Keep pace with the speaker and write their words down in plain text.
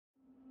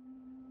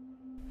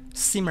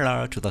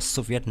similar to the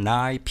Soviet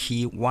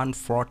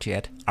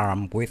 9P-148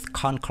 armed with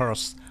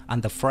Konkurs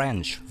and the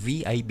French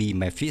VAB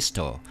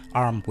Mephisto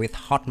armed with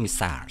hot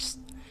missiles.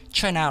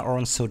 China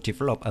also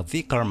developed a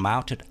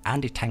vehicle-mounted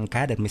anti-tank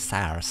guided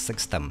missile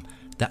system,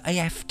 the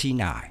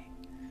AFT-9.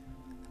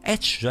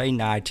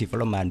 HJ-9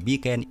 development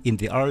began in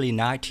the early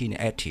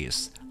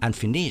 1980s and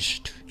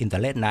finished in the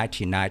late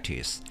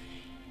 1990s.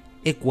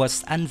 It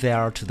was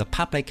unveiled to the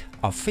public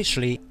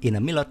officially in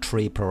a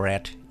military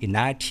parade in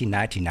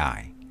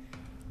 1999.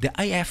 The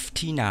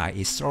AFT-9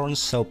 is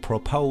also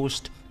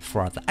proposed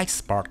for the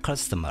export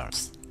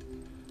customers.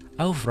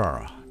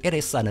 Overall, it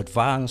is an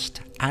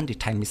advanced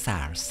anti-tank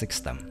missile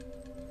system.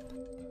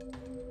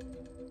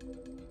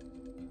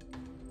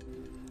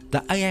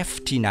 The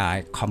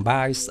AFT-9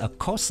 combines a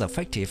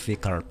cost-effective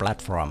vehicle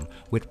platform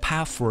with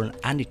powerful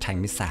anti-tank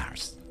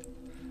missiles.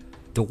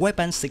 The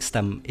weapon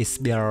system is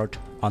built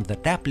on the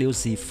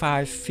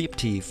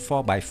WZ-550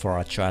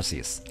 4x4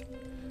 chassis.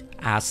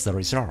 As a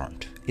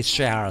result, it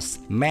shares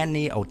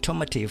many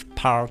automotive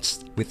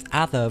parts with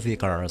other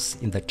vehicles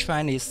in the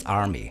Chinese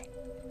Army.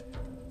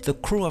 The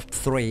crew of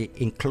 3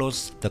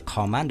 includes the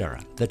commander,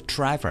 the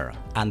driver,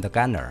 and the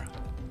gunner.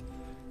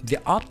 The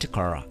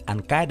optical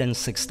and guidance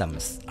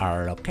systems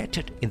are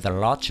located in the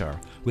launcher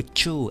with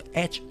 2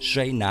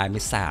 HJ-9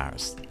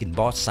 missiles in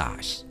both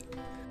sides.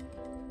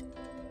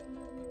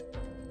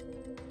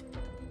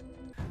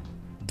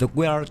 The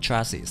wheel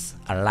chassis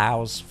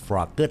allows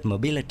for good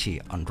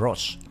mobility on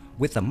roads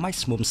with a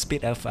maximum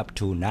speed of up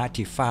to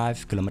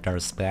 95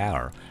 km per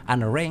hour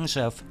and a range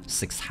of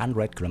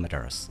 600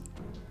 km.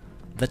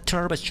 The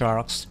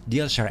turbocharged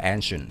diesel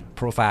engine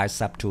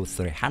provides up to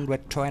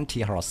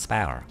 320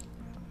 horsepower.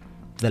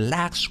 The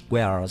large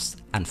wheels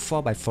and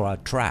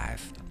 4x4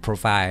 drive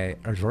provide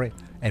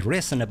a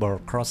reasonable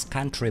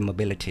cross-country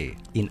mobility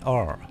in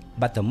all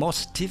but the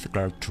most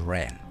difficult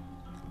terrain.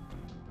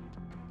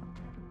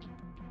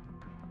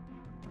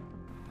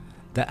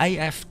 The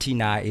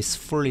AFT-9 is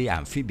fully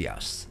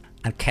amphibious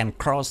and can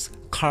cross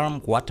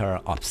calm water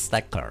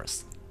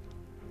obstacles.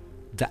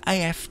 The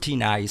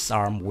AFT-9 is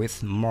armed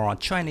with more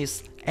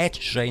Chinese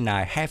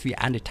HJ-9 heavy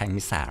anti-tank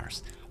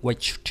missiles,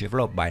 which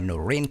developed by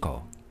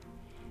Norinco.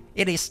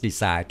 It is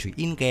designed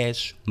to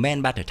engage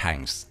main battle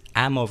tanks,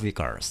 armored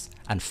vehicles,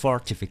 and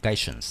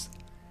fortifications.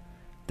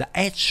 The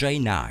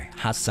HJ-9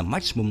 has a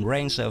maximum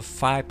range of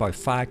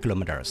 5.5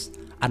 km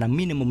and a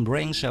minimum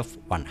range of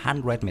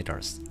 100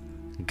 meters.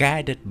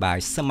 Guided by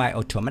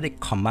semi-automatic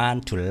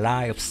command to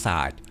line of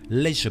sight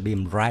laser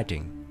beam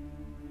riding.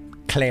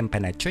 Claim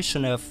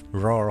penetration of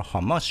raw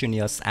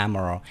homogeneous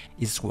armor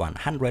is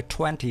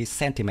 120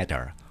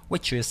 cm,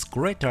 which is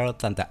greater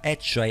than the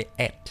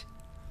HJ-8.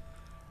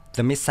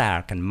 The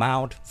missile can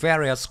mount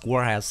various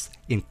warheads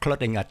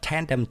including a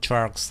tandem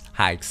charged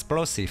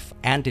high-explosive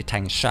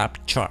anti-tank sharp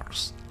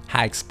charge,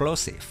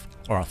 high-explosive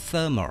or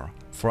thermal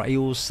for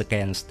use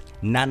against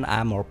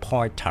non-armor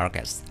point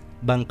targets,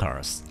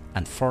 bunkers,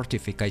 and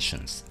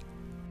fortifications.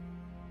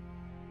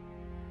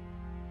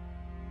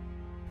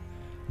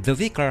 The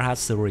vehicle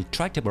has a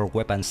retractable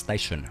weapon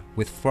station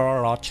with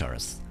 4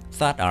 launchers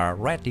that are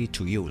ready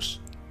to use.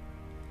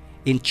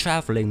 In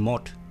traveling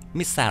mode,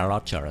 missile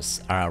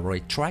launchers are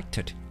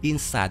retracted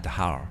inside the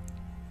hull.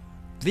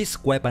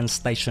 This weapon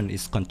station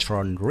is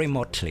controlled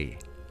remotely.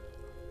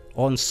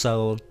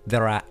 Also,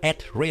 there are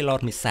 8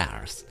 reload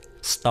missiles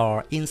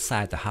stored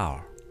inside the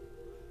hull.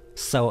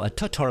 So a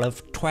total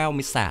of 12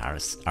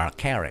 missiles are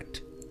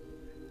carried.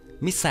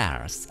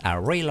 Missiles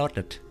are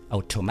reloaded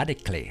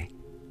automatically.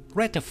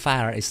 Rate of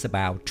fire is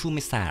about 2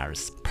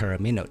 missiles per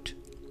minute.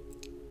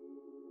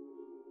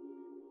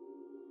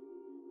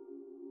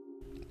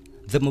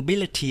 The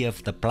mobility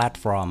of the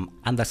platform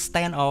and the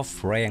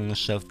standoff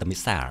range of the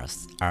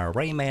missiles are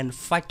main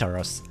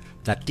factors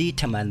that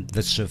determine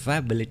the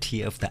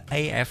survivability of the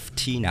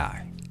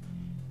AFT-9.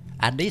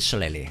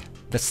 Additionally,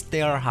 the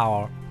steel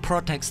hull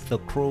protects the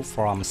crew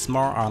from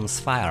small arms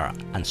fire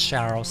and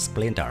shell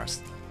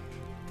splinters.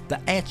 The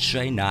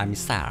HJ-9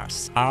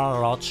 missiles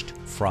are launched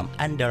from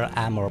under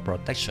armor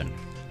protection.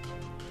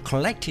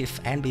 Collective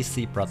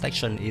NBC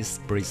protection is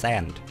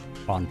present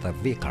on the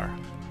vehicle.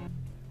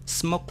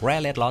 Smoke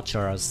grenade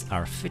launchers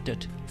are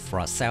fitted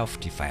for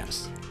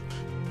self-defense.